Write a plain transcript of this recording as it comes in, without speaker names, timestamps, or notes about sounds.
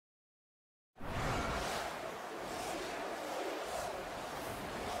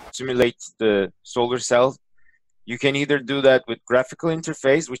simulate the solar cell, you can either do that with graphical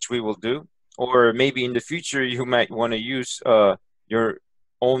interface, which we will do, or maybe in the future you might want to use your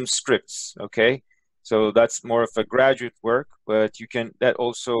own scripts. Okay, so that's more of a graduate work, but you can, that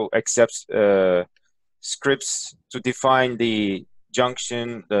also accepts scripts to define the junction,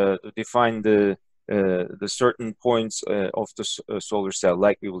 to define the certain points of the solar cell,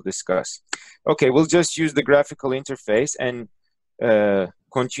 like we will discuss. Okay, we'll just use the graphical interface and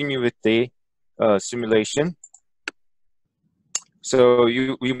continue with the simulation. So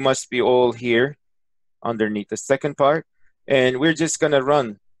we must be all here underneath the second part, and we're just gonna run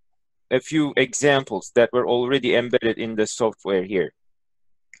a few examples that were already embedded in the software here.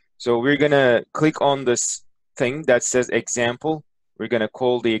 So we're gonna click on this thing that says example. We're gonna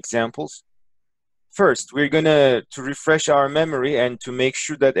call the examples. First, we're gonna, to refresh our memory and to make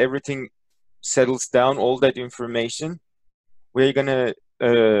sure that everything settles down, all that information, we're gonna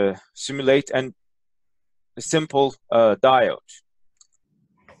simulate a simple diode.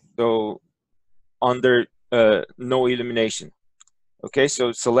 So under no illumination. Okay, so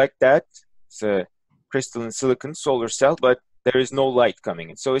select that. It's a crystalline silicon solar cell, but there is no light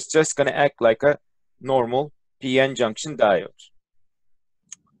coming in. So it's just gonna act like a normal PN junction diode.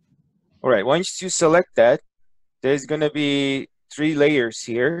 All right, once you select that, there's gonna be 3 layers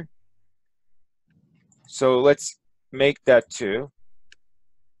here. So let's make that 2,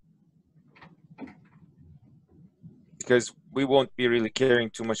 because we won't be really caring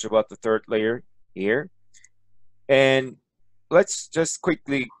too much about the 3rd layer here. And let's just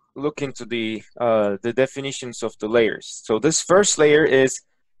quickly look into the definitions of the layers. So this first layer is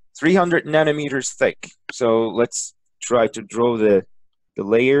 300 nanometers thick. So let's try to draw the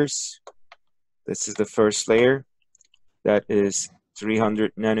layers. This is the first layer. That is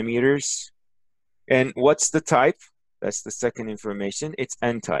 300 nanometers. And what's the type? That's the second information. It's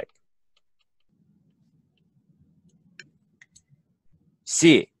N-type.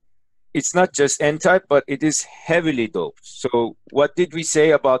 C, it's not just N-type, but it is heavily doped. So what did we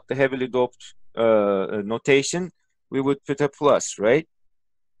say about the heavily doped notation? We would put a plus, right?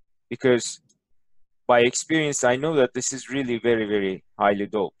 Because by experience, I know that this is really very, very highly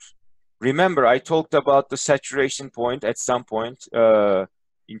doped. Remember, I talked about the saturation point at some point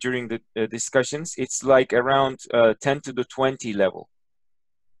during the discussions. It's like around 10 to the 20 level.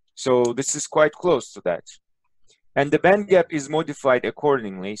 So this is quite close to that. And the band gap is modified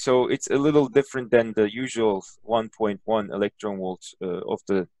accordingly. So it's a little different than the usual 1.1 electron volts of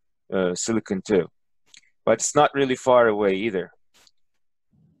the silicon too. But it's not really far away either.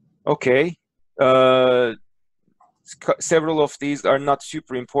 Okay. Several of these are not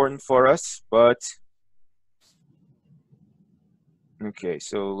super important for us, but okay,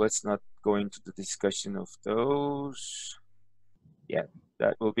 so let's not go into the discussion of those. Yeah,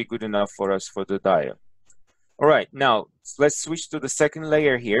 that will be good enough for us for the diode. All right, now let's switch to the second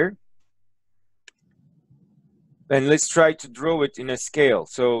layer here. And let's try to draw it in a scale.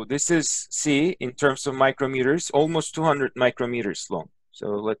 So this is C in terms of micrometers, almost 200 micrometers long. So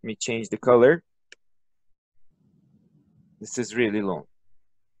let me change the color. This is really long.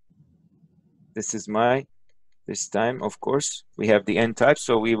 This is this time, of course, we have the N-type,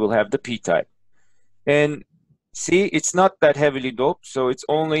 so we will have the P-type. And see, it's not that heavily doped, so it's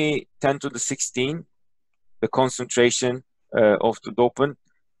only 10 to the 16, the concentration of the dopant.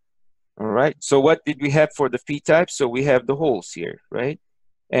 All right, so what did we have for the P-type? So we have the holes here, right?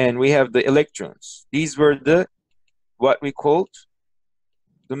 And we have the electrons. These were what we called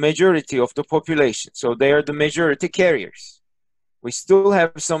the majority of the population. So they are the majority carriers. We still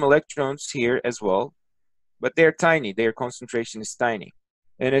have some electrons here as well, but they're tiny. Their concentration is tiny.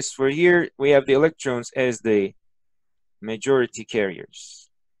 And as for here, we have the electrons as the majority carriers.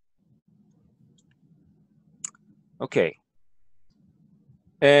 Okay.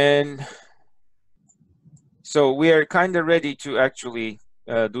 And so we are kind of ready to actually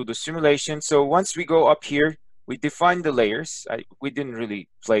do the simulation. So once we go up here, we define the layers. We didn't really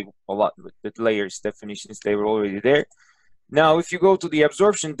play a lot with the layers definitions. They were already there. Now, if you go to the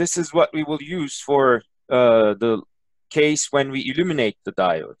absorption, this is what we will use for the case when we illuminate the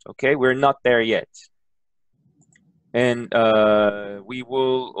diode. Okay, we're not there yet. And we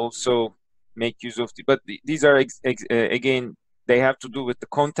will also make use of but these are again, they have to do with the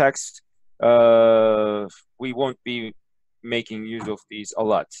context. We won't be making use of these a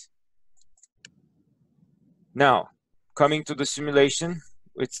lot. Now, coming to the simulation,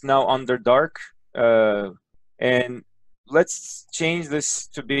 it's now under dark, and let's change this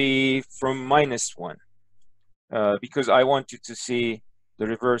to be from -1, because I want you to see the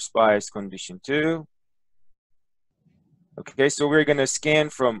reverse bias condition too. Okay, so we're going to scan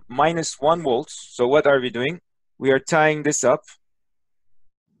from -1 volts. So what are we doing? We are tying this up.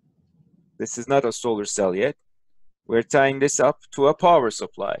 This is not a solar cell yet. We're tying this up to a power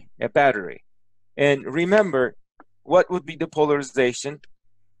supply, a battery. And remember, what would be the polarization?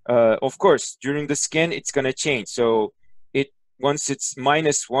 Of course, during the scan, it's going to change. So it once it's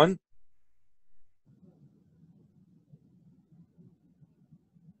 -1,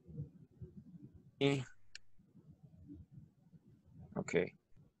 okay.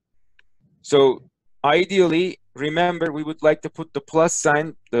 So ideally, remember, we would like to put the plus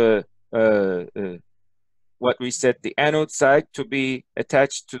sign, the what we said, the anode side to be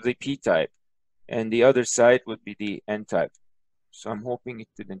attached to the p-type, and the other side would be the n-type. So I'm hoping it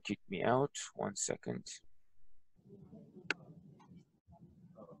didn't kick me out. 1 second.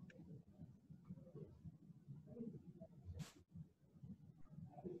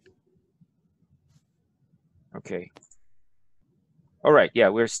 Okay. All right. Yeah,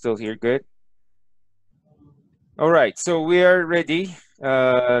 we're still here. Good. All right. So we are ready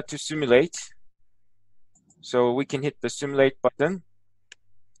to simulate. So we can hit the simulate button.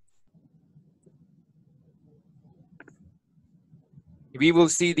 We will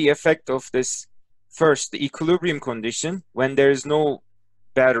see the effect of this first, the equilibrium condition when there is no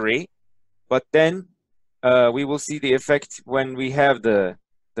battery, but then we will see the effect when we have the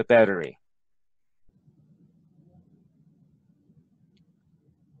battery.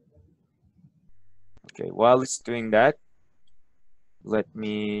 Okay, while it's doing that, let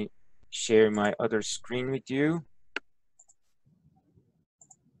me share my other screen with you,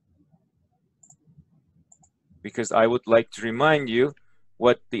 because I would like to remind you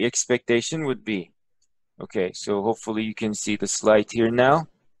what the expectation would be. Okay, so hopefully you can see the slide here now.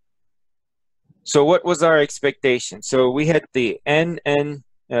 So what was our expectation? So we had the N and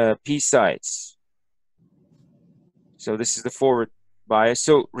P sides. So this is the forward bias.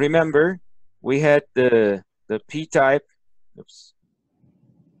 So remember, we had the P-type, oops,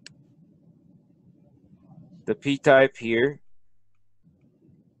 the P-type here,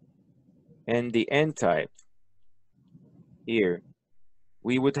 and the N-type here.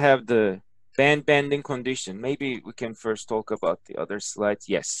 We would have the band bending condition. Maybe we can first talk about the other slides.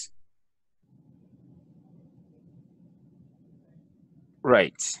 Yes.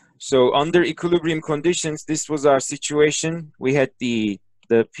 Right. So under equilibrium conditions, this was our situation. We had the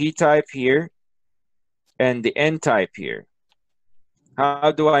P-type here and the N-type here.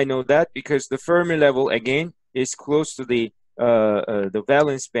 How do I know that? Because the Fermi level, again, is close to the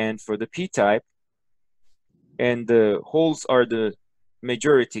valence band for the P-type, and the holes are the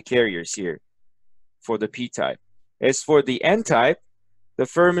majority carriers here for the P-type. As for the N-type, the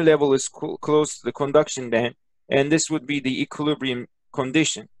Fermi level is close to the conduction band, and this would be the equilibrium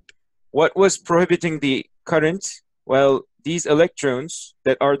condition. What was prohibiting the current? Well, these electrons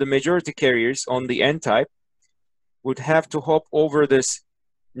that are the majority carriers on the N-type would have to hop over this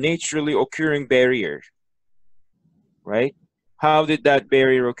naturally occurring barrier, right? How did that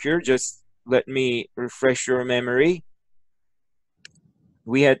barrier occur? Just let me refresh your memory.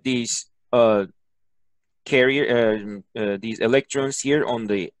 We had these these electrons here on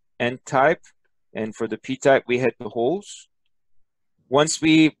the N-type, and for the P-type, we had the holes. Once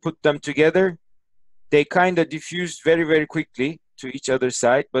we put them together, they kind of diffused very, very quickly to each other's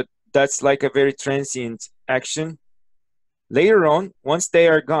side, but that's like a very transient action. Later on, once they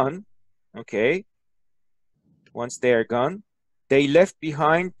are gone, okay, once they are gone, they left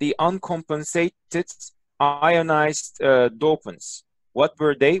behind the uncompensated ionized dopants. What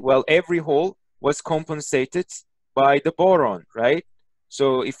were they? Well, every hole was compensated by the boron, right?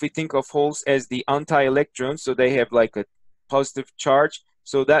 So if we think of holes as the anti-electrons, so they have like a positive charge,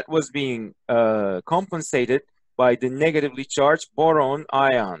 so that was being compensated by the negatively charged boron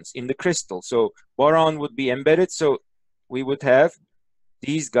ions in the crystal. So boron would be embedded, so we would have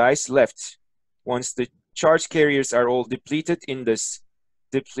these guys left. Once the charge carriers are all depleted in this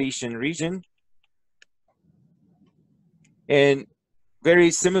depletion region, and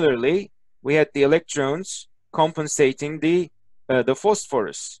very similarly, we had the electrons compensating the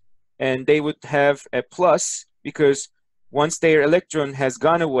phosphorus, and they would have a plus because once their electron has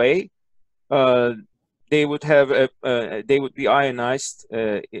gone away, they would have they would be ionized,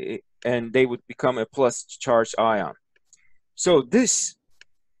 and they would become a plus charge ion. So this,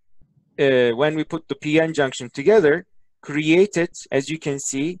 when we put the PN junction together, created, as you can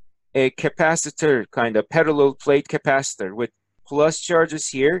see, a capacitor, kind of parallel plate capacitor with plus charges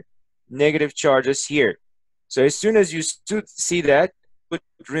here, negative charges here. So as soon as you see that,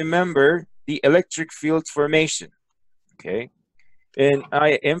 remember the electric field formation, okay? And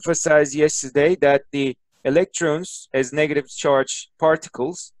I emphasized yesterday that the electrons as negative charge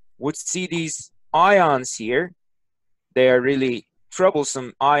particles would see these ions here. They are really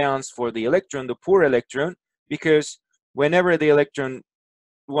troublesome ions for the electron, the poor electron, because whenever the electron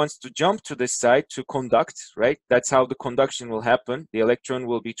wants to jump to this side to conduct, right? That's how the conduction will happen. The electron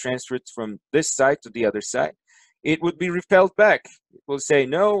will be transferred from this side to the other side. It would be repelled back. It will say,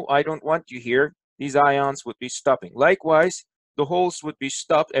 no, I don't want you here. These ions would be stopping. Likewise, the holes would be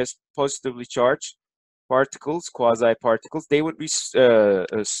stopped as positively charged particles, quasi-particles. They would be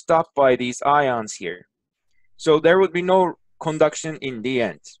stopped by these ions here. So there would be no conduction in the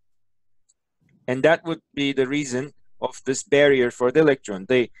end. And that would be the reason of this barrier for the electron.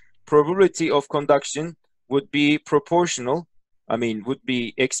 The probability of conduction would be proportional, would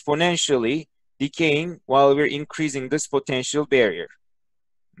be exponentially decaying while we're increasing this potential barrier.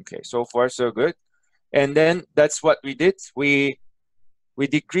 Okay, so far so good. And then that's what we did. We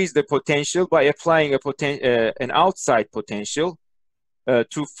decreased the potential by applying an outside potential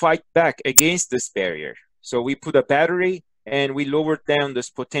to fight back against this barrier. So we put a battery and we lowered down this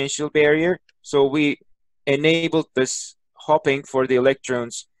potential barrier. So we enabled this hopping for the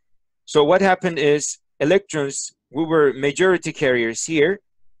electrons. So what happened is electrons, we were majority carriers here.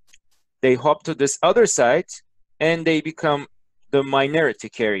 They hop to this other side and they become the minority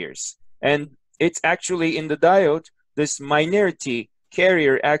carriers. And it's actually in the diode, this minority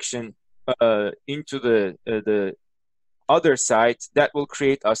carrier action into the other side that will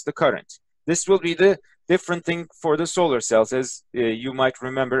create us the current. This will be the different thing for the solar cells, as you might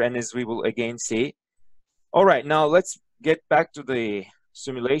remember and as we will again see. All right, now let's get back to the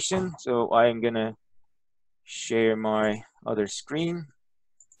simulation. So I am gonna share my other screen.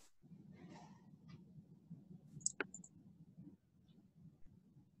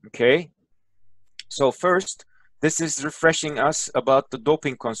 Okay, so first, this is refreshing us about the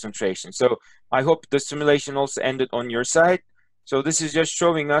doping concentration. So I hope the simulation also ended on your side. So this is just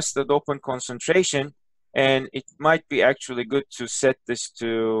showing us the dopant concentration, and it might be actually good to set this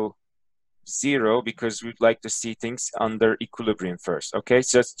to 0 because we'd like to see things under equilibrium first. Okay,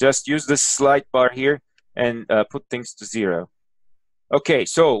 so just use this slide bar here and put things to 0. Okay,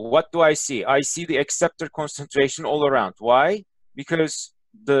 so what do I see? I see the acceptor concentration all around. Why? Because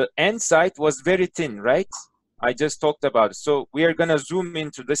the end site was very thin, right? I just talked about it. So we are gonna zoom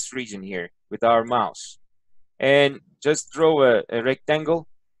into this region here with our mouse and just draw a rectangle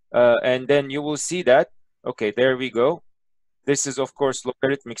and then you will see that, okay, there we go. This is of course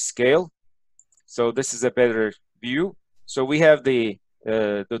logarithmic scale. So this is a better view. So we have the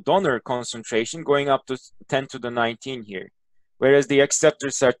donor concentration going up to 10 to the 19 here, whereas the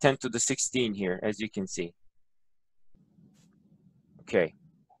acceptors are 10 to the 16 here, as you can see. Okay.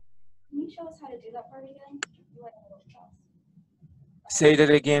 Can you show us how to do that part again? Say that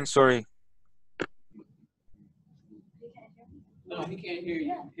again, sorry. No, he can't hear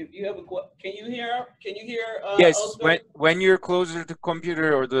you. If you have a can you hear? Can you hear? Yes, when you're closer to the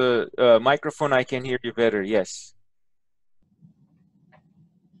computer or the microphone, I can hear you better. Yes.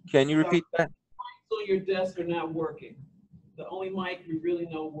 Can you repeat that? Mics on your desk are not working. The only mic we really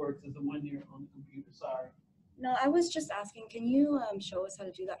know works is the one you're on the computer. Sorry. No, I was just asking, can you show us how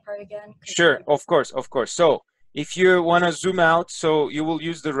to do that part again? Sure, of course, of course. So if you want to zoom out, so you will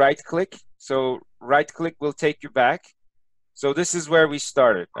use the right click. So right click will take you back. So this is where we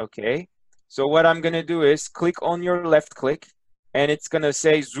started, okay? So what I'm gonna do is click on your left click and it's gonna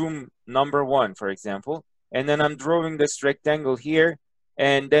say zoom number 1, for example. And then I'm drawing this rectangle here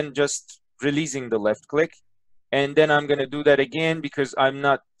and then just releasing the left click. And then I'm gonna do that again because I'm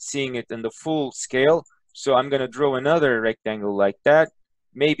not seeing it in the full scale. So I'm gonna draw another rectangle like that,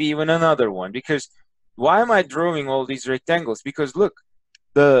 maybe even another one, because why am I drawing all these rectangles? Because look,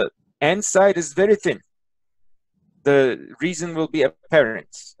 the end side is very thin. The reason will be apparent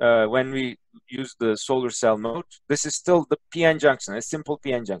when we use the solar cell mode. This is still the PN junction, a simple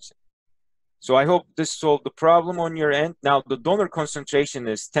PN junction. So I hope this solved the problem on your end. Now the donor concentration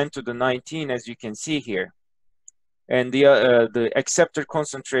is 10 to the 19, as you can see here. And the acceptor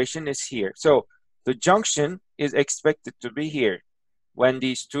concentration is here. So the junction is expected to be here when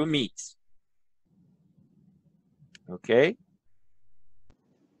these two meet. Okay.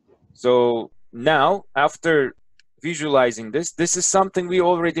 So now, after visualizing this, this is something we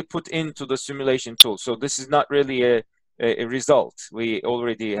already put into the simulation tool. So this is not really a result. We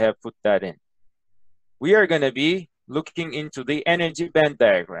already have put that in. We are going to be looking into the energy band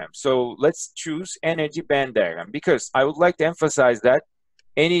diagram. So let's choose energy band diagram, because I would like to emphasize that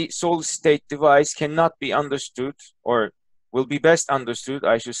any solid state device cannot be understood, or will be best understood,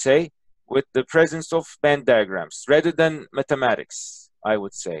 I should say, with the presence of band diagrams rather than mathematics, I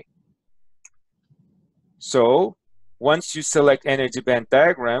would say. So once you select energy band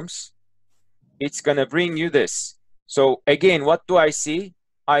diagrams, it's gonna bring you this. So again, what do I see?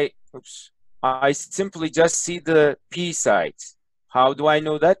 I simply just see the p side. How do I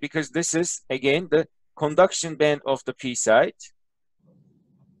know that? Because this is again the conduction band of the p side.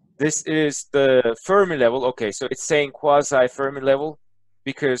 This is the Fermi level. Okay, so it's saying quasi Fermi level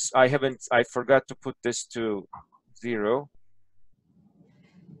because I forgot to put this to 0.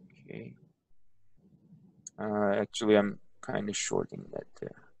 Okay. Actually, I'm kind of shorting that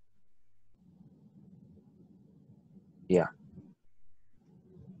there. Yeah.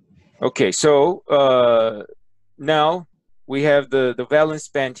 Okay, so now we have the valence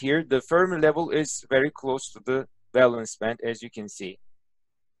band here. The Fermi level is very close to the valence band, as you can see.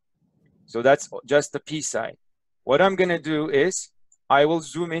 So that's just the p side. What I'm gonna do is I will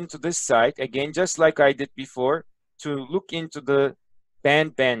zoom into this side again, just like I did before, to look into the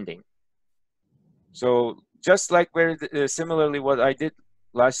band banding. So just like similarly what I did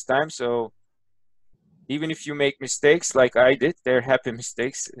last time. So even if you make mistakes like I did, they're happy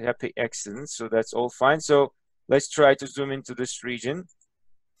mistakes, happy accidents. So that's all fine. So let's try to zoom into this region.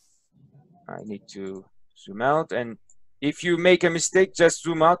 I need to zoom out, and if you make a mistake, just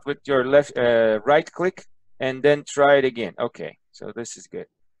zoom out with your right click and then try it again. Okay, so this is good.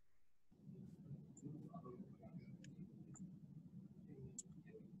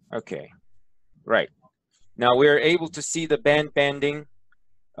 Okay, right. Now we're able to see the band banding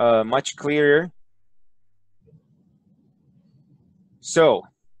much clearer. So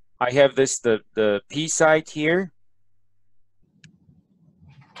I have the P side here,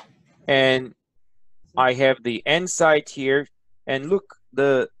 and I have the N side here, and look,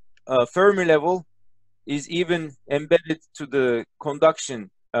 the Fermi level is even embedded to the conduction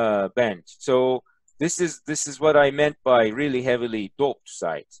band. So this is what I meant by really heavily doped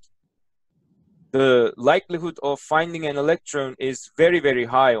sites. The likelihood of finding an electron is very, very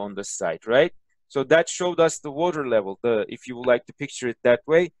high on this site, right? So that showed us the water level. If you would like to picture it that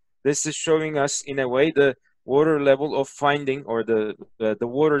way, this is showing us in a way the water level of finding, or the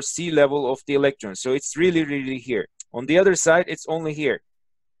water sea level of the electron. So it's really, really here. On the other side, it's only here.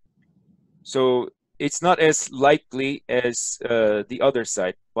 So it's not as likely as the other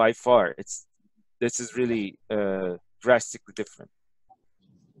side by far. This is really drastically different.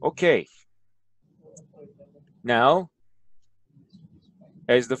 Okay. Now,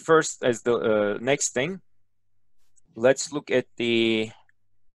 as the next thing, let's look at the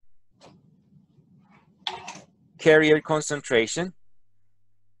carrier concentration.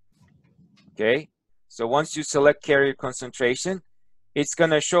 Okay. So once you select carrier concentration, it's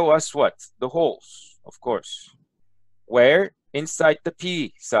gonna show us what? The holes, of course. Where? Inside the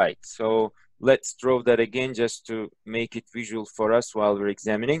P site. So let's draw that again just to make it visual for us while we're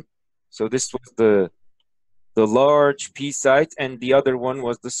examining. So this was the large P site, and the other one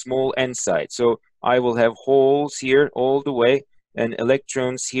was the small N site. So I will have holes here all the way and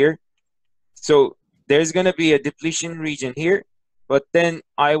electrons here. So there's gonna be a depletion region here, but then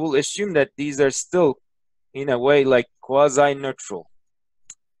I will assume that these are still in a way like quasi-neutral.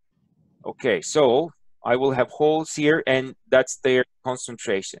 Okay, so I will have holes here, and that's their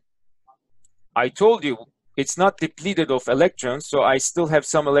concentration. I told you it's not depleted of electrons, so I still have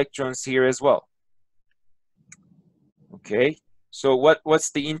some electrons here as well. Okay, so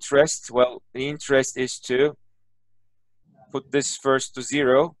what's the interest? Well, the interest is to put this first to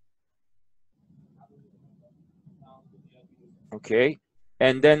 0. Okay,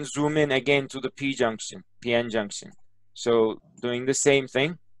 and then zoom in again to the PN junction. So doing the same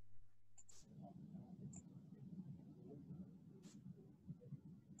thing.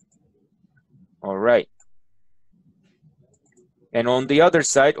 All right. And on the other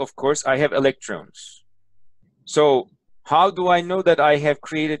side, of course, I have electrons. So how do I know that I have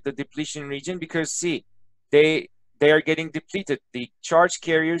created the depletion region? Because see, they are getting depleted. The charge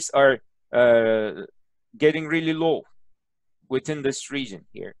carriers are getting really low within this region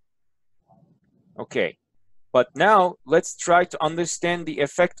here. Okay, but now let's try to understand the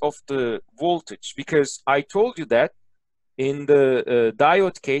effect of the voltage, because I told you that in the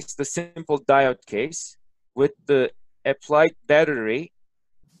diode case, the simple diode case, with the applied battery,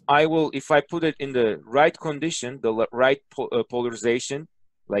 I will, if I put it in the right condition, the right polarization,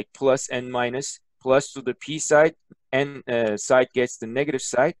 like plus and minus, plus to the P side, and side gets the negative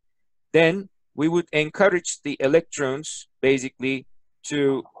side, then we would encourage the electrons basically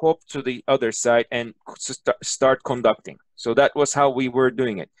to hop to the other side and start conducting. So that was how we were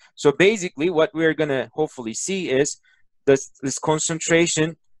doing it. So basically what we're gonna hopefully see is this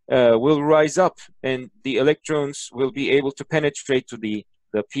concentration will rise up, and the electrons will be able to penetrate to the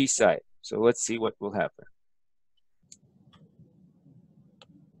P side. So let's see what will happen.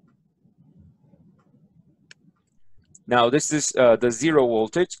 Now this is the 0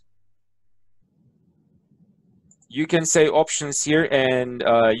 voltage. You can say options here, and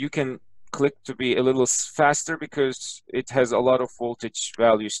you can click to be a little faster because it has a lot of voltage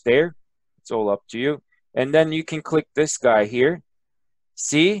values there. It's all up to you. And then you can click this guy here.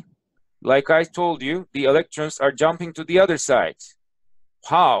 See, like I told you, the electrons are jumping to the other side.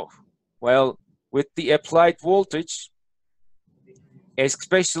 How? Well, with the applied voltage,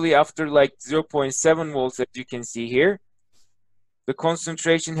 especially after like 0.7 volts, as you can see here, the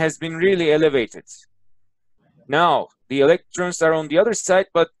concentration has been really elevated. Now, the electrons are on the other side,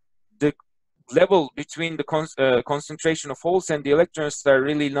 but the level between the concentration of holes and the electrons are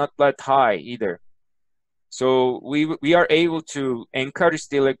really not that high either. So we are able to encourage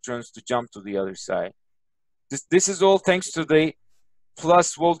the electrons to jump to the other side. This is all thanks to the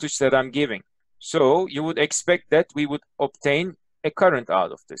plus voltage that I'm giving. So you would expect that we would obtain a current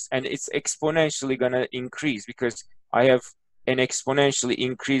out of this, and it's exponentially going to increase because I have an exponentially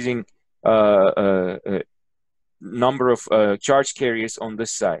increasing number of charge carriers on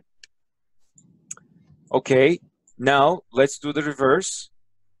this side. Okay, now let's do the reverse.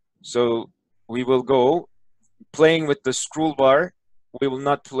 So we will go playing with the scroll bar. We will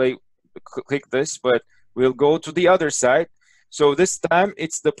not click this, but we'll go to the other side. So this time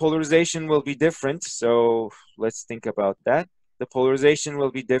the polarization will be different. So let's think about that. The polarization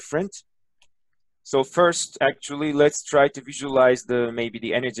will be different. So first, actually, let's try to visualize maybe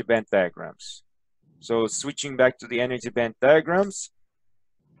the energy band diagrams. So switching back to the energy band diagrams.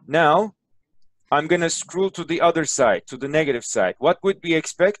 Now, I'm going to scroll to the other side, to the negative side. What would we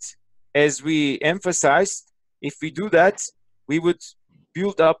expect? As we emphasized, if we do that, we would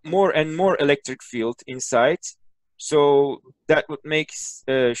build up more and more electric field inside. So that would make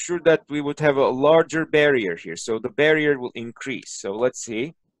sure that we would have a larger barrier here. So the barrier will increase. So let's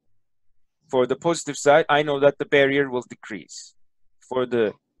see. For the positive side, I know that the barrier will decrease. For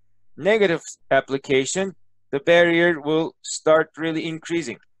the negative application, the barrier will start really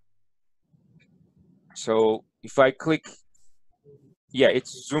increasing. So if I click, yeah, it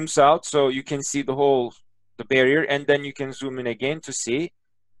zooms out, so you can see the barrier, and then you can zoom in again to see.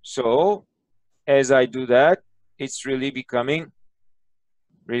 So as I do that, it's really becoming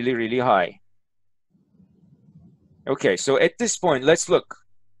really, really high. Okay, so at this point, let's look.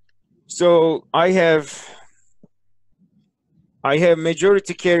 So I have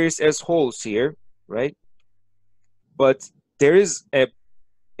majority carriers as holes here, right? But there is a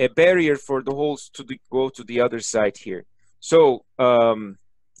barrier for the holes to go to the other side here. So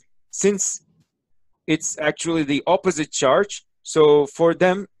since it's actually the opposite charge, so for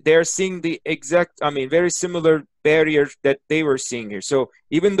them, they're seeing the exact, very similar barrier that they were seeing here. So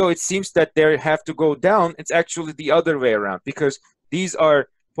even though it seems that they have to go down, it's actually the other way around because these are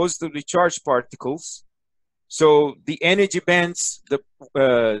positively charged particles. So the energy bands,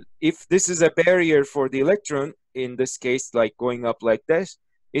 if this is a barrier for the electron, in this case, like going up like this,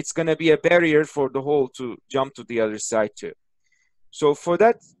 it's going to be a barrier for the hole to jump to the other side too. So for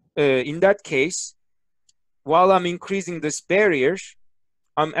that, in that case, while I'm increasing this barrier,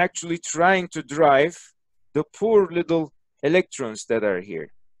 I'm actually trying to drive the poor little electrons that are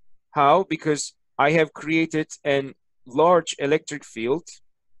here. How? Because I have created a large electric field.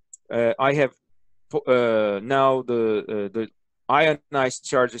 I have now the ionized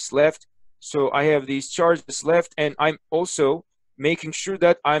charges left. So I have these charges left, and I'm also making sure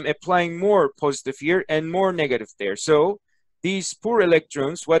that I'm applying more positive here and more negative there. So these poor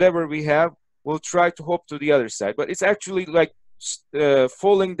electrons, whatever we have, will try to hop to the other side. But it's actually like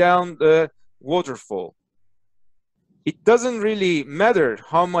falling down the waterfall. It doesn't really matter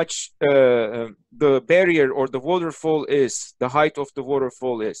how much the barrier or the waterfall is, the height of the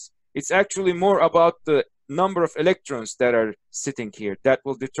waterfall is. It's actually more about the number of electrons that are sitting here that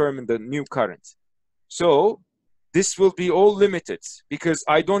will determine the new current. So this will be all limited because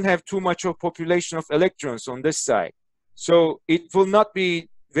I don't have too much of population of electrons on this side. So it will not be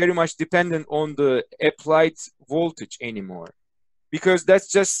very much dependent on the applied voltage anymore, because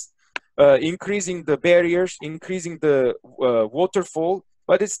that's just increasing the barriers, increasing the waterfall,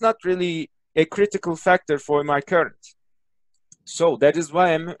 but it's not really a critical factor for my current. So that is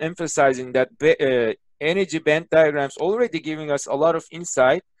why I'm emphasizing that energy band diagrams already giving us a lot of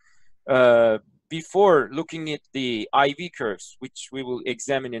insight before looking at the IV curves, which we will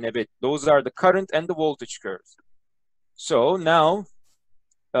examine in a bit. Those are the current and the voltage curves. So now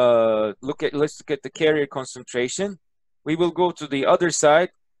let's look at the carrier concentration. We will go to the other side.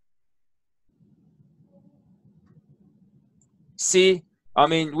 See, I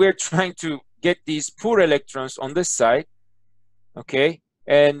mean, we're trying to get these poor electrons on this side, okay?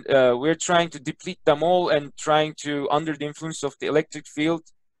 And we're trying to deplete them all and trying to, under the influence of the electric field,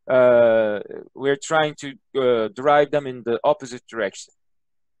 we're trying to drive them in the opposite direction.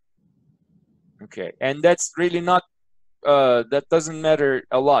 Okay, and that's really not, that doesn't matter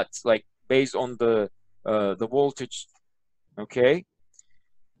a lot, like based on the voltage. Okay.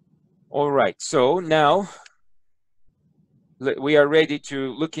 All right. So now we are ready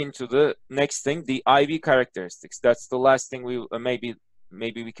to look into the next thing, the IV characteristics. That's the last thing we maybe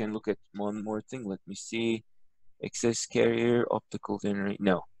we can look at one more thing. Let me see. Excess carrier, optical generator.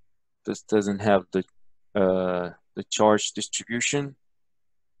 No, this doesn't have the charge distribution.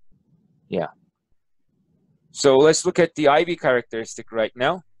 Yeah. So let's look at the IV characteristic right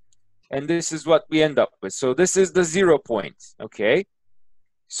now. And this is what we end up with. So this is the 0 point, okay?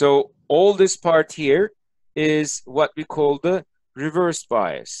 So all this part here is what we call the reverse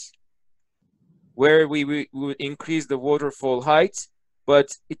bias, where we would increase the waterfall height,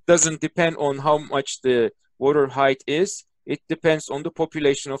 but it doesn't depend on how much the water height is. It depends on the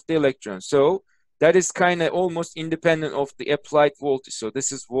population of the electrons. So that is kind of almost independent of the applied voltage. So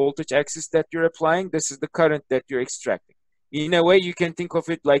this is voltage axis that you're applying. This is the current that you're extracting. In a way, you can think of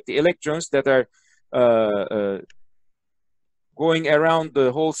it like the electrons that are going around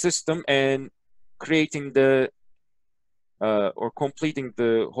the whole system and creating the or completing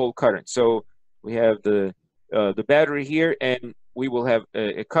the whole current. So we have the battery here, and we will have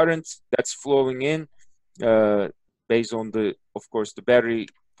a current that's flowing in based on the, of course, the battery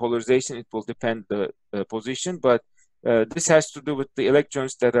polarization. It will depend the position, but this has to do with the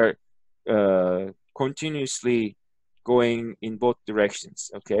electrons that are continuously going in both directions.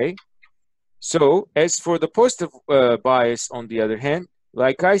 Okay. So as for the positive bias, on the other hand,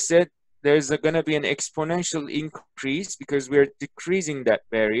 like I said, there's going to be an exponential increase because we're decreasing that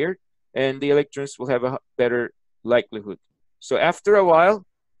barrier, and the electrons will have a better likelihood. So after a while,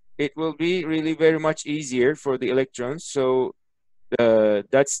 it will be really very much easier for the electrons. So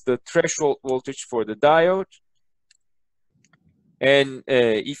that's the threshold voltage for the diode. And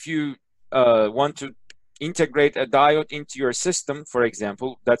if you want to integrate a diode into your system, for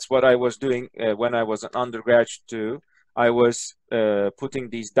example, that's what I was doing when I was an undergraduate too. I was putting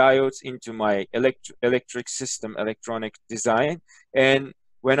these diodes into my electric system, electronic design. And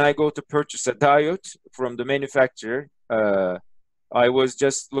when I go to purchase a diode from the manufacturer, I was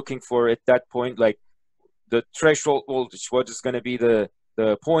just looking for, at that point, like the threshold voltage, what is going to be the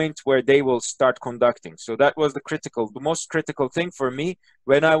point where they will start conducting. So that was the most critical thing for me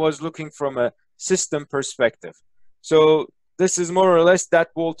when I was looking from a system perspective. So this is more or less that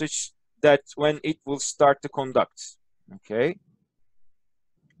voltage that when it will start to conduct. Okay.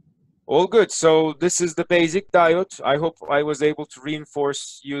 All good. So this is the basic diode. I hope I was able to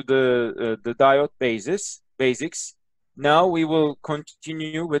reinforce you the diode basics. Now we will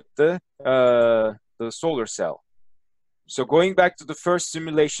continue with the solar cell. So going back to the first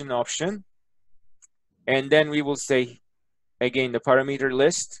simulation option, and then we will say again the parameter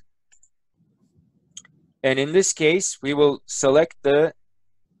list. And in this case, we will select the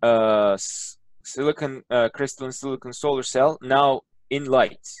silicon crystalline silicon solar cell now in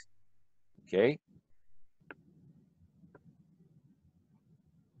light. Okay.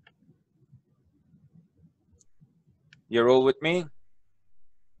 You're all with me?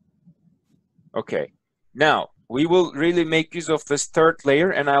 Okay. Now we will really make use of this third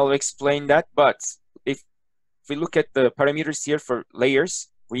layer, and I'll explain that. But if we look at the parameters here for layers,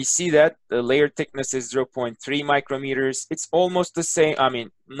 we see that the layer thickness is 0.3 micrometers. It's almost the same. I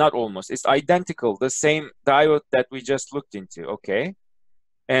mean, not almost. It's identical. The same diode that we just looked into. Okay.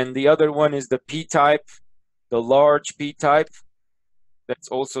 And the other one is the P-type, the large P-type. That's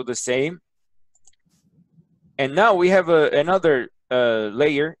also the same. And now we have another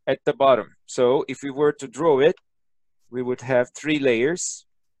layer at the bottom. So if we were to draw it, we would have 3 layers.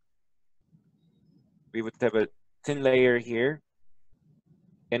 We would have a thin layer here,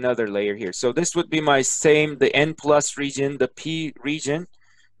 another layer here. So this would be the N plus region, the P region.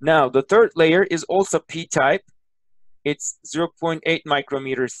 Now the third layer is also P-type. It's 0.8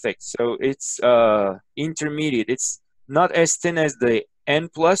 micrometers thick. So it's intermediate. It's not as thin as the N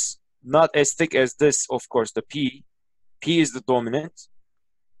plus, not as thick as this, of course, the P. P is the dominant.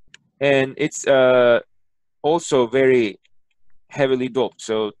 And it's also very heavily doped.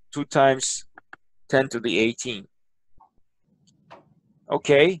 So 2 times 10 to the 18.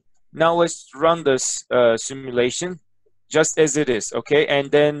 Okay, now let's run this simulation just as it is. Okay, and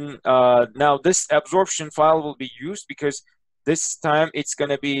then now this absorption file will be used because this time it's going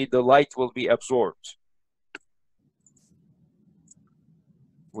to be, the light will be absorbed.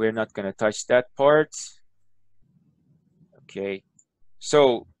 We're not going to touch that part. Okay.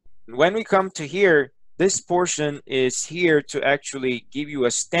 So when we come to here, this portion is here to actually give you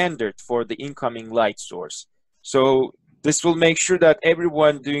a standard for the incoming light source. So this will make sure that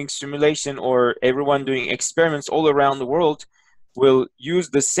everyone doing simulation or everyone doing experiments all around the world will use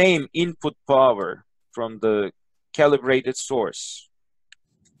the same input power from the calibrated source,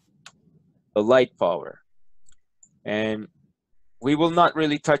 the light power. And we will not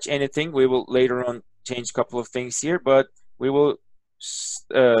really touch anything. We will later on change a couple of things here, but we will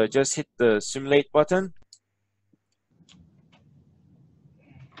just hit the simulate button.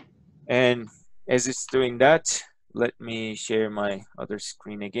 And as it's doing that, let me share my other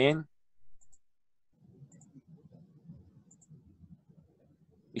screen again.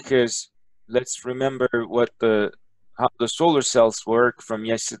 Because let's remember how the solar cells work from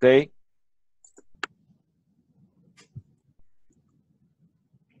yesterday.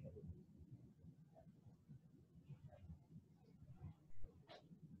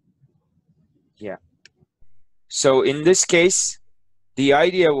 Yeah. So in this case, the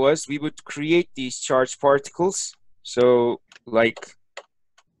idea was we would create these charged particles. So like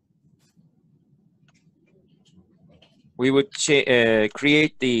we would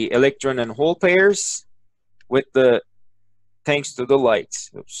create the electron and hole pairs with thanks to the lights.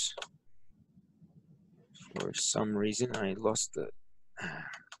 Oops. For some reason, I lost the.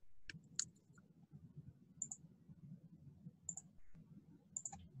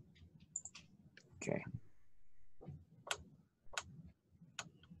 Okay.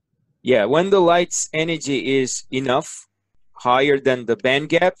 Yeah, when the light's energy is enough, higher than the band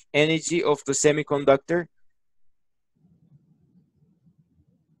gap energy of the semiconductor,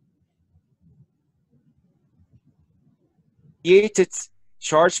 created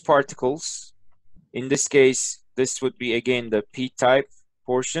charged particles. In this case, this would be again the p-type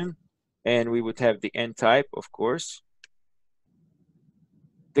portion, and we would have the n-type, of course.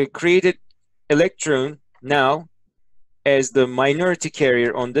 The created electron now as the minority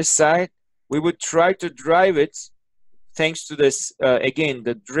carrier on this side, we would try to drive it thanks to this, again,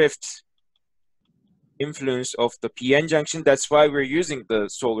 the drift influence of the p-n junction. That's why we're using the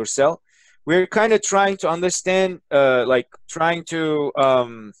solar cell. We're kind of trying to understand, like trying to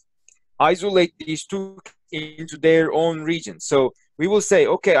isolate these two into their own region. So we will say,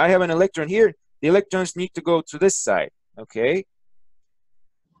 okay, I have an electron here. The electrons need to go to this side, okay?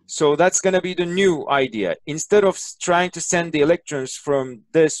 So that's going to be the new idea. Instead of trying to send the electrons from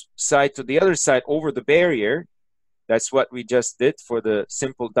this side to the other side over the barrier, that's what we just did for the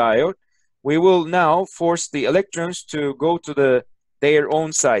simple diode, we will now force the electrons to go to their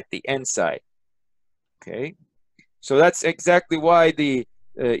own side, the N side. Okay, so that's exactly why the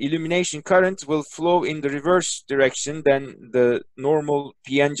illumination current will flow in the reverse direction than the normal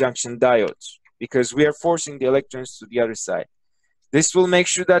p-n junction diodes, because we are forcing the electrons to the other side. This will make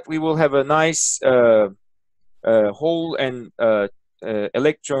sure that we will have a nice hole and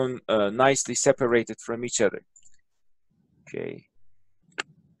electron nicely separated from each other. Okay.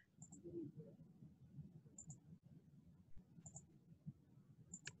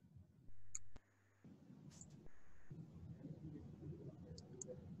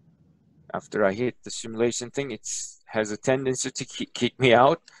 After I hit the simulation thing, it has a tendency to kick me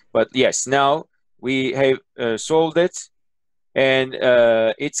out. But yes, now we have solved it. And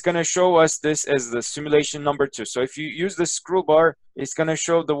it's going to show us this as the simulation number 2. So if you use the scroll bar, it's going to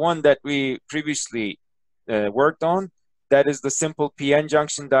show the one that we previously worked on. That is the simple p-n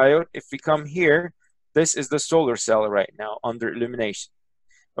junction diode. If we come here, this is the solar cell right now under illumination.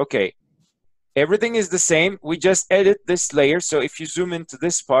 Okay, everything is the same. We just edit this layer. So if you zoom into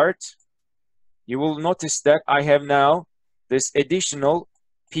this part, you will notice that I have now this additional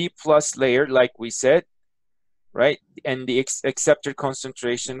P plus layer, like we said, right? And the acceptor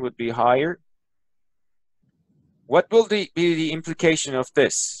concentration would be higher. What will be the implication of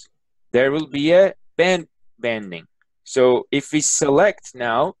this? There will be a band banding. So if we select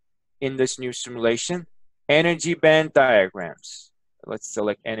now in this new simulation, energy band diagrams. Let's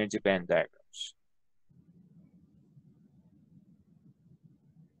select energy band diagrams.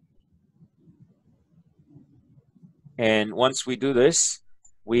 And once we do this,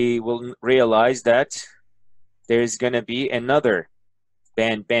 we will realize that there's going to be another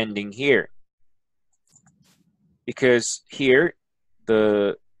band bending here. Because here,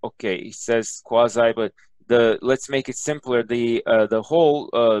 okay, it says quasi, but let's make it simpler. The whole,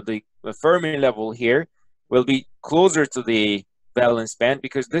 the Fermi level here will be closer to the valence band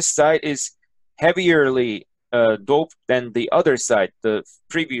because this side is heavierly doped than the other side, the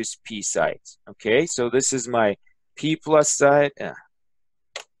previous P side. Okay, so this is my P plus side.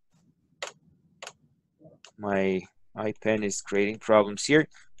 My iPen is creating problems here.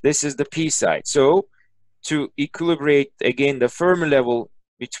 This is the P side. So to equilibrate again the Fermi level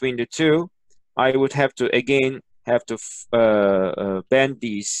between the two, I would have to again have to bend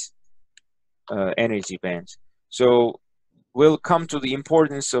these energy bands. So we'll come to the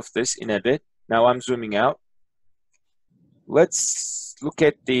importance of this in a bit. Now I'm zooming out. Let's look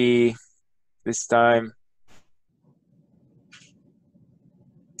at this time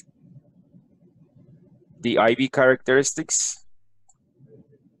the IV characteristics.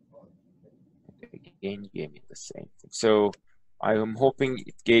 Again, gave me the same thing. So I am hoping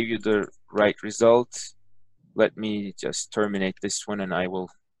it gave you the right result. Let me just terminate this one and I will,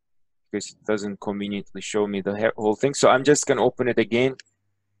 because it doesn't conveniently show me the whole thing. So I'm just gonna open it again.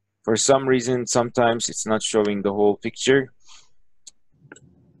 For some reason, sometimes it's not showing the whole picture.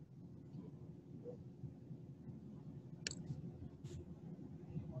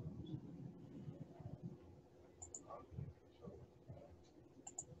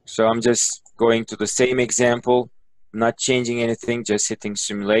 So I'm just going to the same example, not changing anything, just hitting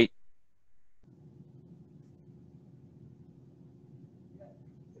simulate.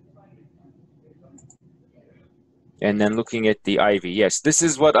 And then looking at the IV. Yes, this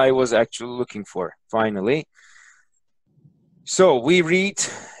is what I was actually looking for, finally. So we read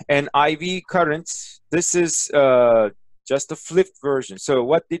an IV current. This is just a flipped version. So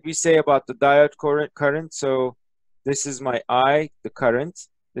what did we say about the diode current? So this is my I, the current.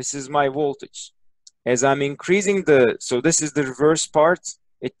 This is my voltage. As I'm increasing so this is the reverse part,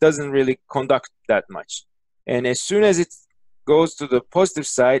 it doesn't really conduct that much. And as soon as it goes to the positive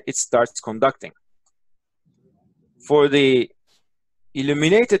side, it starts conducting. For the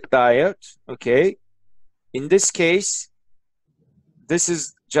illuminated diode, okay, in this case, this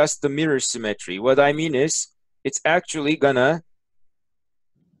is just the mirror symmetry. What I mean is, it's actually gonna,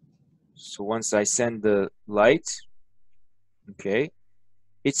 so once I send the light, okay,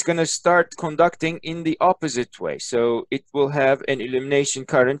 it's gonna start conducting in the opposite way. So it will have an illumination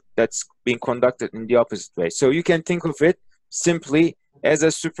current that's being conducted in the opposite way. So you can think of it simply as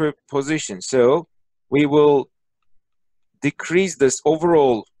a superposition. So we will decrease this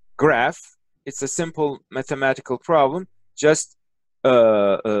overall graph. It's a simple mathematical problem. Just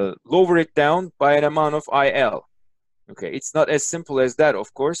lower it down by an amount of IL. Okay, it's not as simple as that,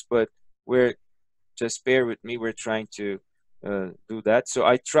 of course, but just bear with me. We're trying to do that. So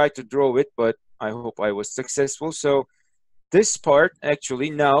I tried to draw it, but I hope I was successful. So this part actually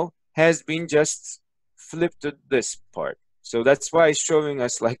now has been just flipped to this part. So that's why it's showing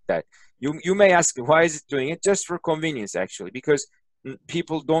us like that. You may ask, why is it doing it? Just for convenience, actually, because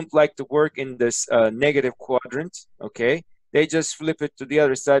people don't like to work in this negative quadrant, okay? They just flip it to the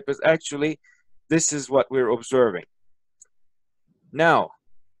other side, but actually, this is what we're observing. Now,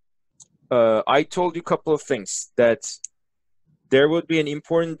 I told you a couple of things, that there would be an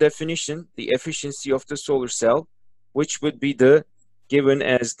important definition, the efficiency of the solar cell, which would be given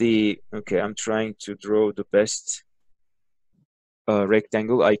as okay, I'm trying to draw the best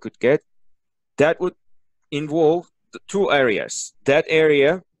rectangle I could get. That would involve the two areas, that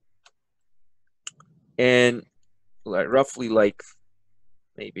area and roughly like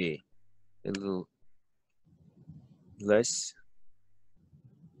maybe a little less,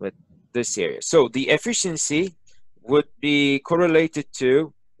 but this area. So the efficiency would be correlated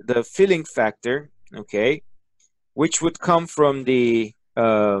to the filling factor, okay, which would come from the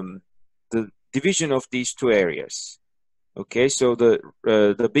division of these two areas. Okay, so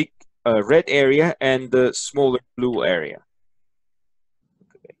the big red area and the smaller blue area.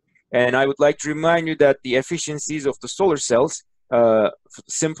 Okay. And I would like to remind you that the efficiencies of the solar cells,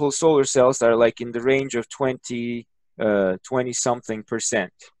 simple solar cells, are like in the range of 20 something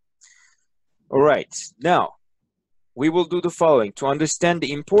percent. All right, now we will do the following. To understand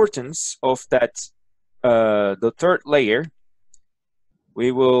the importance of that, the third layer,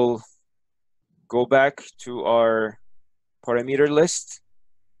 we will go back to our parameter list.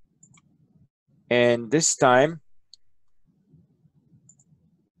 And this time,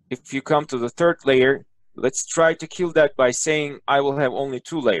 if you come to the third layer, let's try to kill that by saying I will have only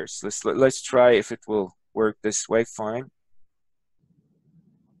two layers. Let's try if it will work this way. Fine.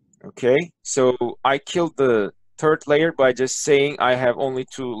 Okay, so I killed the third layer by just saying I have only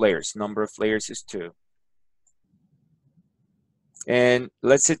two layers. Number of layers is 2. And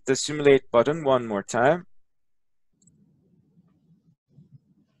let's hit the simulate button one more time.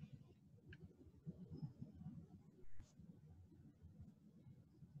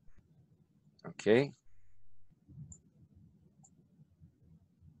 Okay.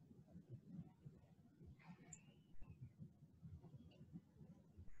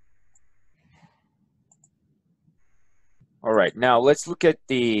 All right, now let's look at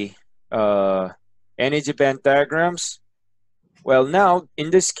the energy band diagrams. Well, now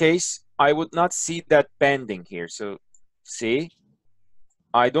in this case, I would not see that banding here. So see,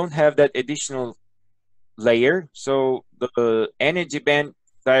 I don't have that additional layer. So the energy band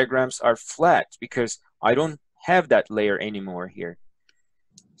diagrams are flat because I don't have that layer anymore here,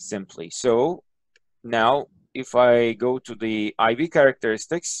 simply. So now if I go to the IV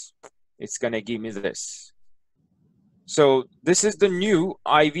characteristics, it's going to give me this. So this is the new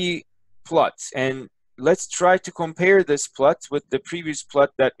IV plot, and let's try to compare this plot with the previous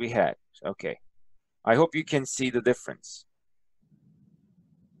plot that we had. Okay, I hope you can see the difference.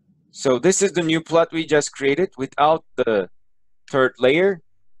 So this is the new plot we just created without the third layer.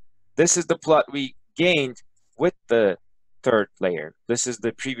 This is the plot we gained with the third layer. This is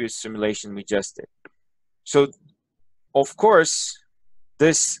the previous simulation we just did. So of course,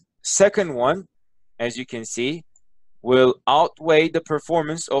 this second one, as you can see, will outweigh the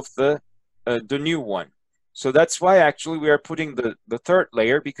performance of the new one. So that's why actually we are putting the third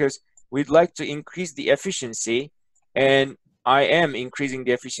layer, because we'd like to increase the efficiency, and I am increasing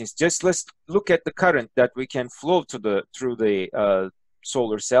the efficiency. Just let's look at the current that we can flow to through the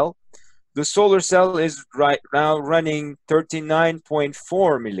solar cell. The solar cell is right now running 39.4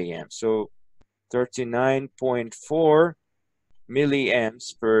 milliamps. So 39.4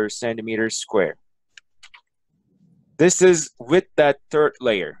 milliamps per centimeter square. This is with that third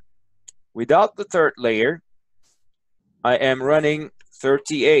layer. Without the third layer, I am running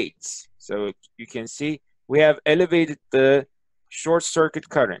 38. So you can see we have elevated the short circuit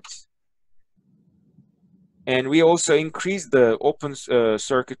current. And we also increased the open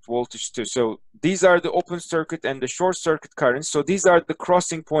circuit voltage too. So these are the open circuit and the short circuit currents. So these are the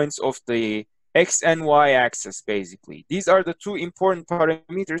crossing points of the X and Y axis, basically. These are the two important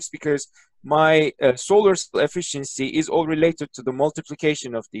parameters because my solar cell efficiency is all related to the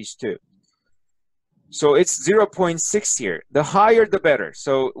multiplication of these two. So it's 0.6 here. The higher, the better.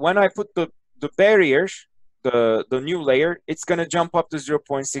 So when I put the barrier, the new layer, it's going to jump up to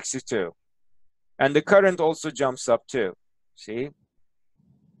 0.62. And the current also jumps up too. See?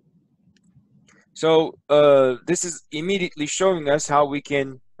 So this is immediately showing us how we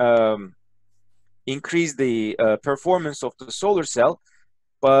can increase the performance of the solar cell,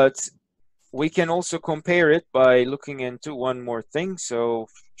 but we can also compare it by looking into one more thing. So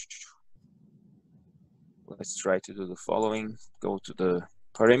let's try to do the following. Go to the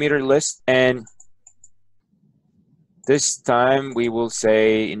parameter list, and this time we will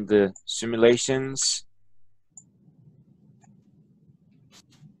say in the simulations,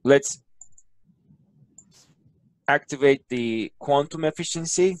 let's activate the quantum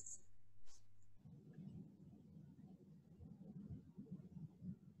efficiency.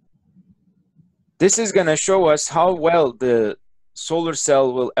 This is going to show us how well the solar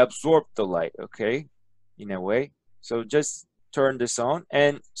cell will absorb the light, okay, in a way. So just turn this on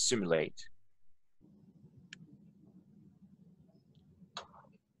and simulate.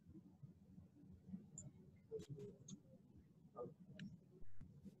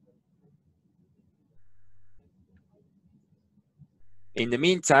 In the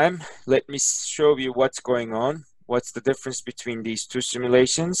meantime, let me show you what's going on. What's the difference between these two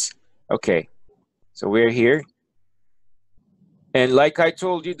simulations? Okay, so we're here. And like I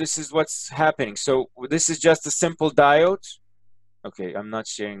told you, this is what's happening. So this is just a simple diode. Okay, I'm not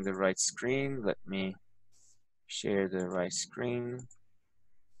sharing the right screen. Let me share the right screen.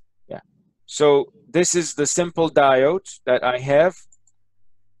 Yeah. So this is the simple diode that I have.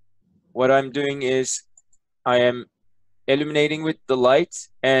 What I'm doing is I am illuminating with the light,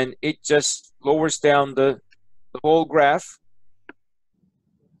 and it just lowers down the whole graph,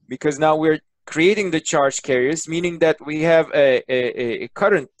 because now we're creating the charge carriers, meaning that we have a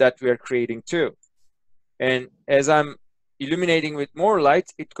current that we are creating too. And as I'm illuminating with more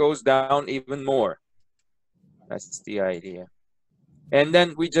light, it goes down even more. That's the idea. And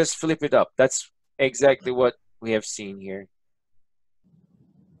then we just flip it up. That's exactly what we have seen here.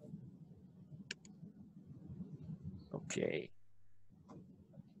 Okay.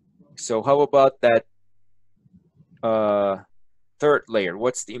 So how about that third layer?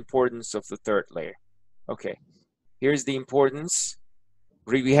 What's the importance of the third layer? Okay, here's the importance.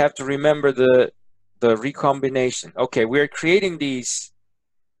 We have to remember the recombination. Okay, we're creating these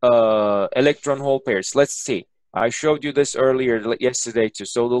electron hole pairs. Let's see. I showed you this earlier yesterday too.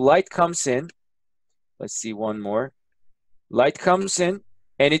 So the light comes in. Let's see one more. Light comes in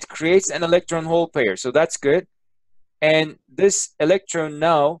and it creates an electron hole pair. So that's good. And this electron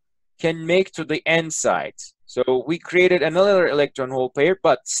now can make to the N side. So we created another electron hole pair,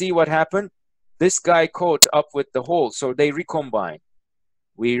 but see what happened? this guy caught up with the hole, so they recombine.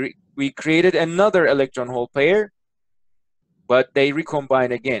 We created another electron hole pair, but they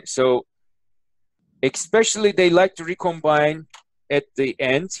recombine again. So especially they like to recombine at the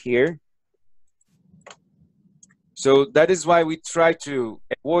end here. So that is why we try to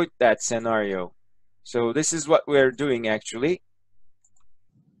avoid that scenario. So this is what we're doing actually.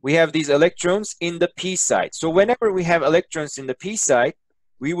 We have these electrons in the p side. So whenever we have electrons in the p side,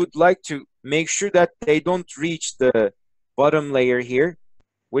 we would like to make sure that they don't reach the bottom layer here,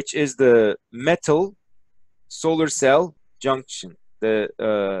 which is the metal solar cell junction, the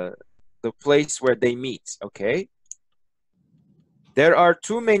place where they meet. Okay. There are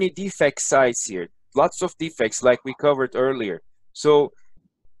too many defect sites here, lots of defects like we covered earlier. So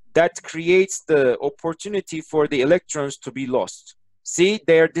that creates the opportunity for the electrons to be lost. See,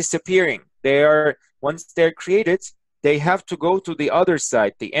 they are disappearing. Once they're created, they have to go to the other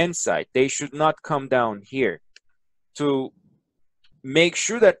side, the end side. They should not come down here. To make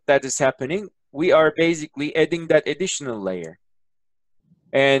sure that that is happening, we are basically adding that additional layer.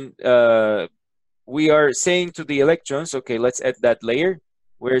 And we are saying to the electrons, okay, let's add that layer.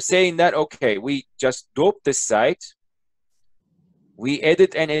 We're saying that, okay, we just doped this side. We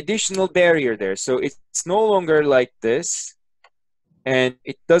added an additional barrier there. So it's no longer like this. And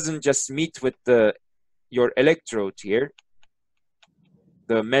it doesn't just meet with your electrode here,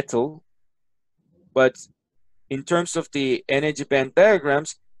 the metal. But in terms of the energy band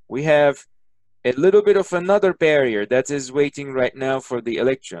diagrams, we have a little bit of another barrier that is waiting right now for the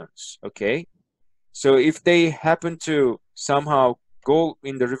electrons, okay? So if they happen to somehow go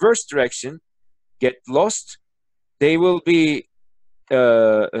in the reverse direction, get lost, they will be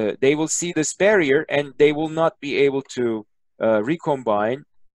they will see this barrier and they will not be able to recombine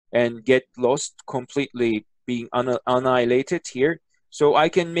and get lost, completely being annihilated here. So I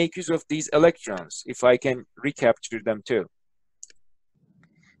can make use of these electrons if I can recapture them too.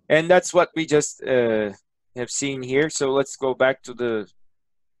 And that's what we just have seen here. So let's go back to the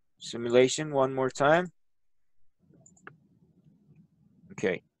simulation one more time.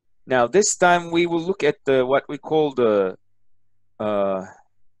 Okay. Now this time we will look at what we call the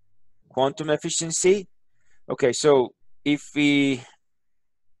quantum efficiency. Okay, so if we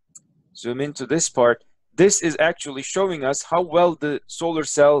zoom into this part, this is actually showing us how well the solar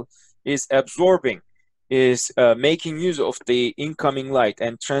cell is absorbing, is making use of the incoming light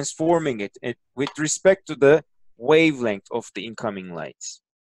and transforming it with respect to the wavelength of the incoming lights.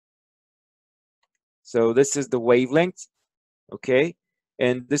 So this is the wavelength, okay?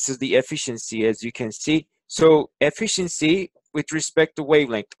 And this is the efficiency, as you can see. So efficiency with respect to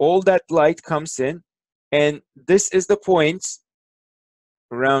wavelength, all that light comes in, and this is the point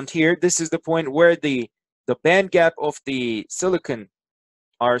around here. This is the point where the band gap of the silicon,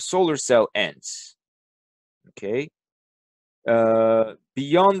 our solar cell, ends. Okay.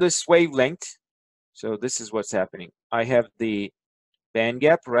 Beyond this wavelength, so this is what's happening. I have the band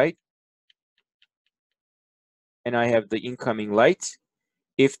gap, right? And I have the incoming light.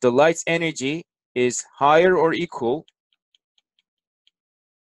 If the light's energy is higher or equal,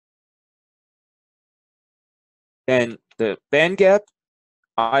 then the band gap,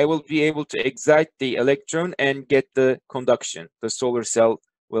 I will be able to excite the electron and get the conduction. The solar cell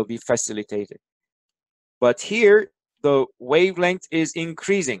will be facilitated. But here, the wavelength is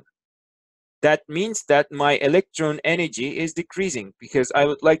increasing. That means that my electron energy is decreasing, because I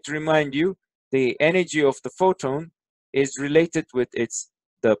would like to remind you, the energy of the photon is related with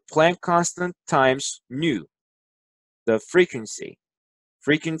the Planck constant times nu, the frequency.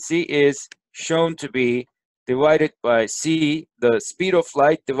 Frequency is shown to be divided by c, the speed of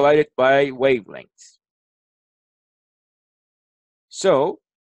light, divided by wavelength. So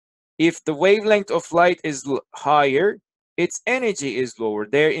if the wavelength of light is higher, its energy is lower.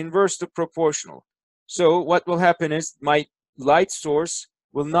 They're inversely proportional. So what will happen is my light source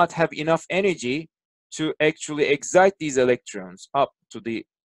will not have enough energy to actually excite these electrons up to the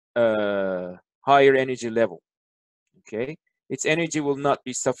higher energy level. Okay, its energy will not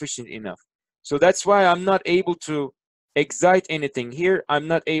be sufficient enough. So that's why I'm not able to excite anything here. I'm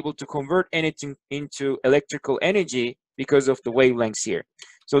not able to convert anything into electrical energy because of the wavelengths here.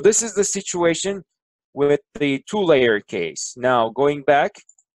 So this is the situation with the two-layer case. Now going back,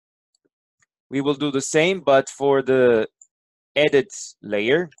 we will do the same, but for the added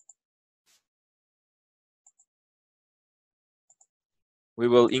layer. We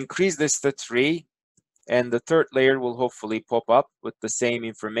will increase this to 3, and the third layer will hopefully pop up with the same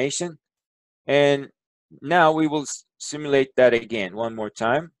information. And now we will simulate that again one more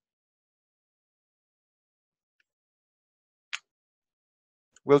time.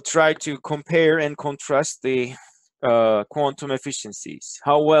 we'll try to compare and contrast the quantum efficiencies,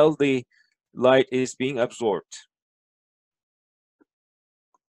 how well the light is being absorbed.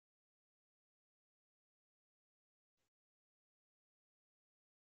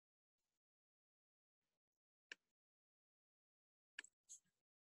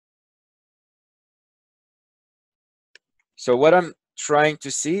 So what I'm trying to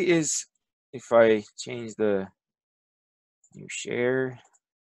see is, if I change the new share,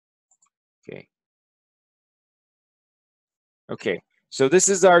 okay. Okay, so this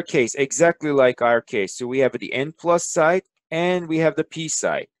is our case, exactly like our case. So we have the N plus side and we have the P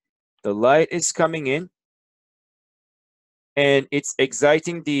side. The light is coming in and it's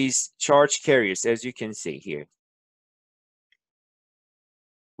exciting these charge carriers, as you can see here.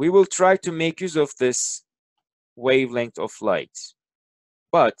 We will try to make use of this wavelength of light.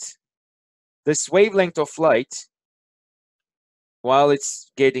 But this wavelength of light, while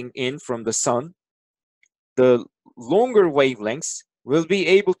it's getting in from the sun, the longer wavelengths will be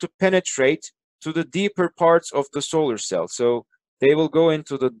able to penetrate to the deeper parts of the solar cell. So they will go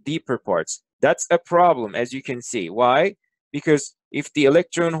into the deeper parts. That's a problem, as you can see. Why? Because if the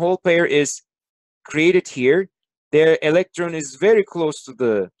electron hole pair is created here, their electron is very close to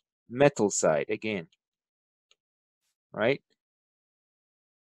the metal side again, right?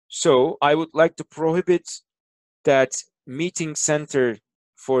 So I would like to prohibit that meeting center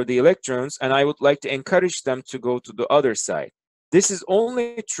for the electrons, and I would like to encourage them to go to the other side. This is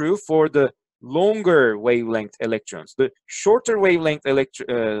only true for the longer wavelength electrons. The shorter wavelength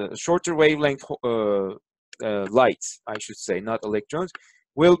lights, I should say, not electrons,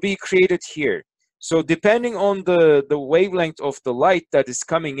 will be created here. So depending on the wavelength of the light that is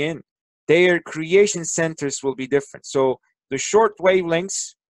coming in, their creation centers will be different. So the short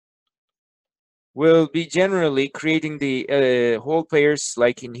wavelengths will be generally creating the hole pairs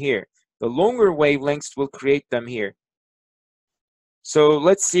like in here. The longer wavelengths will create them here. So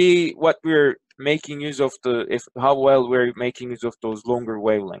let's see what we're making use of how well we're making use of those longer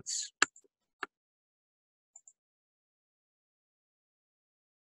wavelengths.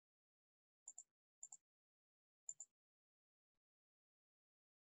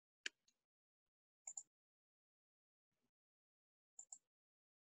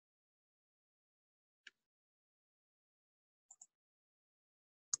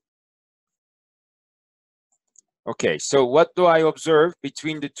 Okay, so what do I observe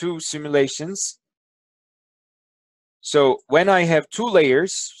between the two simulations? So when I have two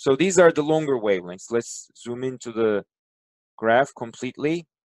layers, so these are the longer wavelengths. Let's zoom into the graph completely.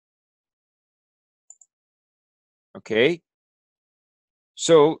 Okay.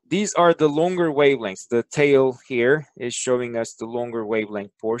 So these are the longer wavelengths. The tail here is showing us the longer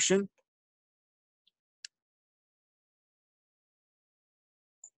wavelength portion.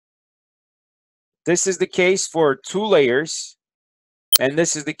 This is the case for 2 layers, and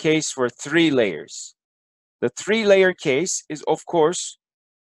this is the case for 3 layers. The 3-layer case is, of course,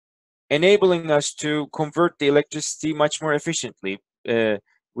 enabling us to convert the electricity much more efficiently.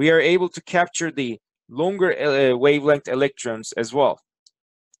 We are able to capture the longer wavelength electrons as well.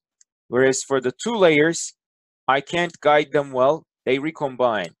 Whereas for the 2 layers, I can't guide them well. They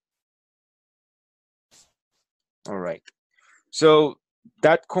recombine. All right. So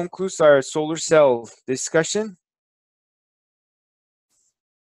that concludes our solar cell discussion.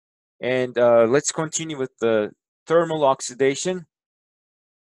 And let's continue with the thermal oxidation.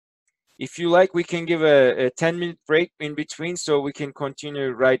 If you like, we can give a 10-minute break in between so we can continue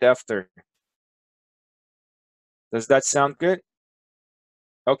right after. Does that sound good?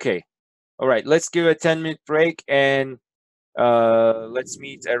 Okay. All right. Let's give a 10-minute break and let's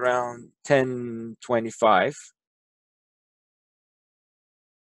meet around 10:25.